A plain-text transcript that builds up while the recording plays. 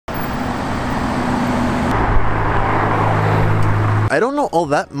I don't know all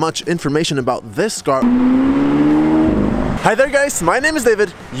that much information about this car. Hi there guys, my name is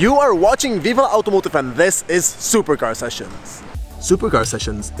David, you are watching VivaLaAutomotive and this is Supercar Sessions. Supercar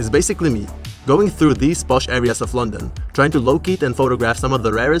Sessions is basically me going through these posh areas of London, trying to locate and photograph some of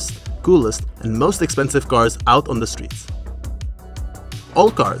the rarest, coolest and most expensive cars out on the streets.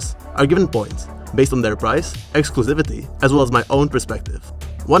 All cars are given points based on their price, exclusivity, as well as my own perspective.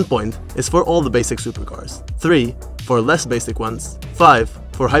 1 point is for all the basic supercars, 3 for less basic ones, 5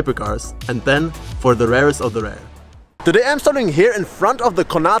 for hypercars, and 10 for the rarest of the rare. Today I'm starting here in front of the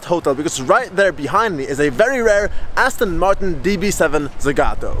Connaught Hotel because right there behind me is a very rare Aston Martin DB7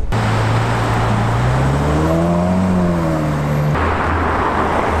 Zagato.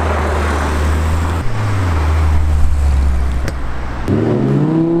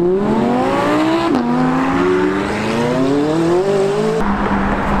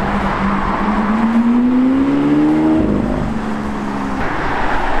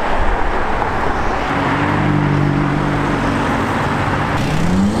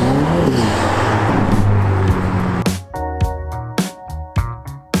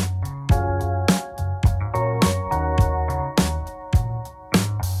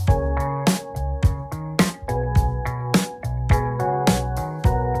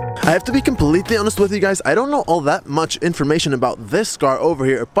 I have to be completely honest with you guys, I don't know all that much information about this car over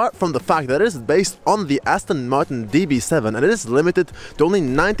here apart from the fact that it is based on the Aston Martin DB7 and it is limited to only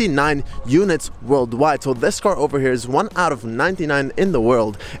 99 units worldwide. So this car over here is 1 out of 99 in the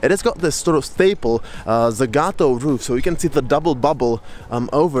world. It has got this sort of staple Zagato roof, so you can see the double bubble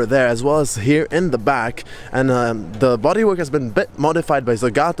over there as well as here in the back, and the bodywork has been a bit modified by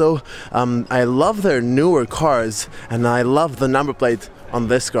Zagato. I love their newer cars and I love the number plate on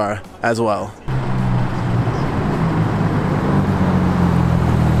this car as well.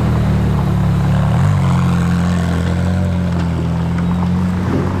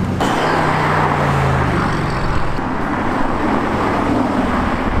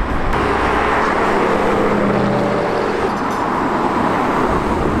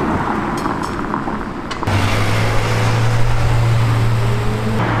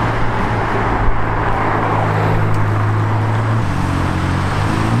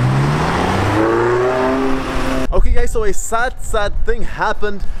 So a sad thing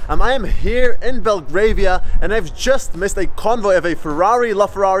happened. I am here in Belgravia and I've just missed a convoy of a Ferrari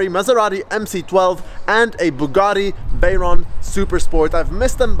LaFerrari, Maserati MC12 and a Bugatti Veyron Supersport. I've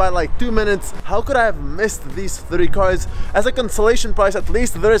missed them by like 2 minutes. How could I have missed these 3 cars? As a consolation prize, at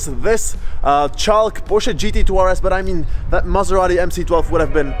least there is this Chalk Porsche GT2 RS, but I mean that Maserati MC12 would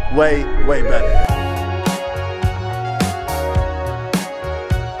have been way better.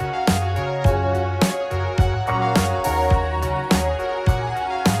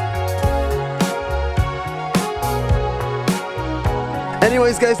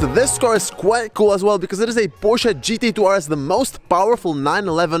 Anyways guys, this car is quite cool as well because it is a Porsche GT2 RS, the most powerful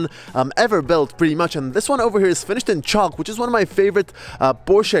 911 ever built pretty much, and this one over here is finished in chalk, which is one of my favorite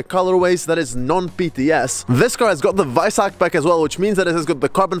Porsche colorways that is non-PTS. This car has got the Weissach pack as well, which means that it has got the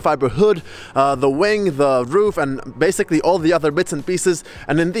carbon fiber hood, the wing, the roof, and basically all the other bits and pieces.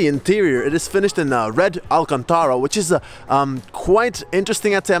 And in the interior it is finished in red Alcantara, which is quite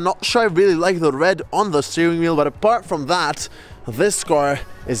interesting. I'd say I'm not sure I really like the red on the steering wheel, but apart from that, this car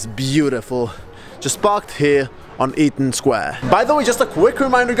is beautiful, just parked here on Eaton Square. By the way, just a quick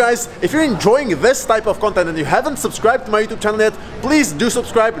reminder guys, if you're enjoying this type of content and you haven't subscribed to my YouTube channel yet, please do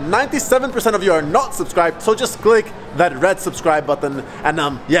subscribe. 97% of you are not subscribed, so just click that red subscribe button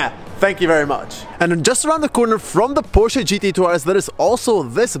and yeah, thank you very much. And just around the corner from the Porsche GT2 RS, there is also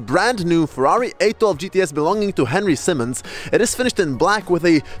this brand new Ferrari 812 GTS belonging to Henry Simmons. It is finished in black with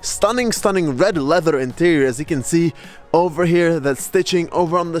a stunning red leather interior, as you can see over here, that stitching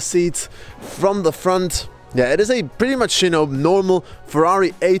over on the seats from the front. Yeah, it is a pretty much, you know, normal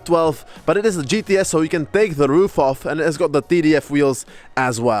Ferrari 812, but it is a GTS, so you can take the roof off, and it has got the TDF wheels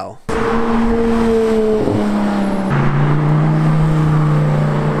as well.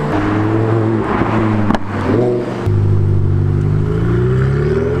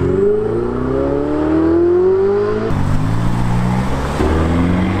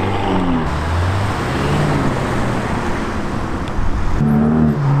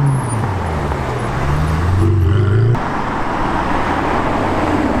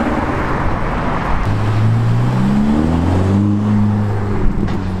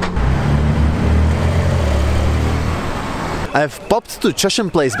 I've popped to Cheshire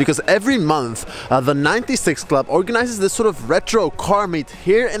Place because every month the 96 Club organizes this sort of retro car meet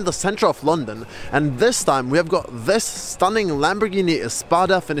here in the center of London, and this time we have got this stunning Lamborghini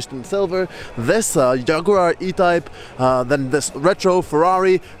Espada finished in silver, this Jaguar E-Type, then this retro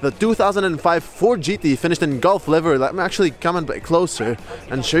Ferrari, the 2005 Ford GT finished in Gulf livery. Let me actually come a bit closer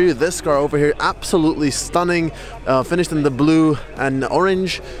and show you this car over here, absolutely stunning, finished in the blue and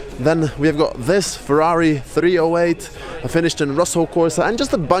orange. Then we have got this Ferrari 308 finished in Russell Corsa, and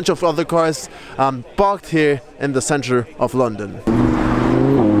just a bunch of other cars parked here in the center of London.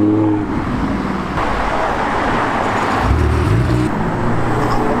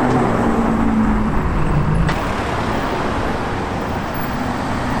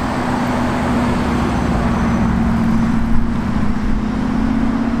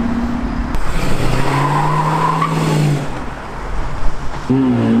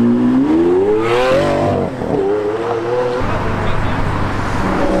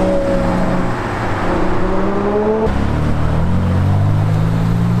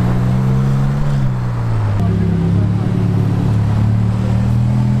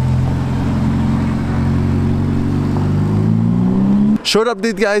 Short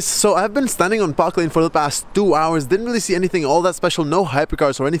update, guys. So I've been standing on Park Lane for the past 2 hours, didn't really see anything all that special, no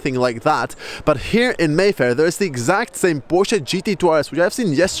hypercars or anything like that. But here in Mayfair there is the exact same Porsche GT2 RS which I've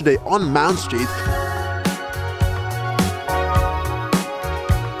seen yesterday on Mount Street.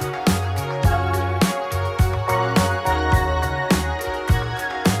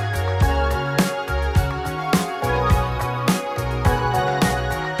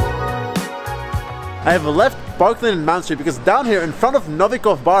 I have left Park Lane and Mount Street because down here in front of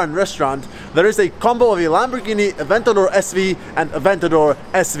Novikov Bar and Restaurant there is a combo of a Lamborghini Aventador SV and Aventador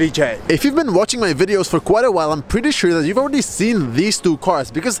SVJ. If you've been watching my videos for quite a while, I'm pretty sure that you've already seen these two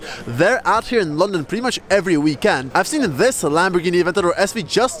cars because they're out here in London pretty much every weekend. I've seen this Lamborghini Aventador SV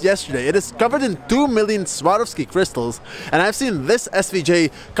just yesterday. It is covered in 2 million Swarovski crystals, and I've seen this SVJ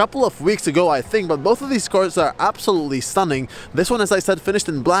a couple of weeks ago, I think, but both of these cars are absolutely stunning. This one, as I said, finished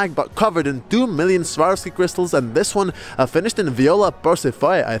in black but covered in 2 million Swarovski crystals, and this one finished in Viola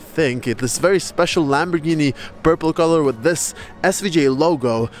Persifai, I think. It is very special Lamborghini purple color with this SVJ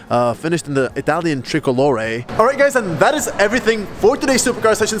logo, finished in the Italian tricolore. Alright guys, and that is everything for today's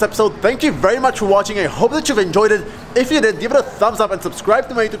Supercar Sessions episode. Thank you very much for watching. I hope that you've enjoyed it. If you did, give it a thumbs up and subscribe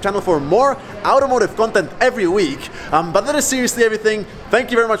to my YouTube channel for more automotive content every week. But that is seriously everything.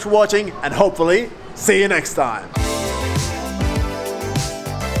 Thank you very much for watching, and hopefully see you next time.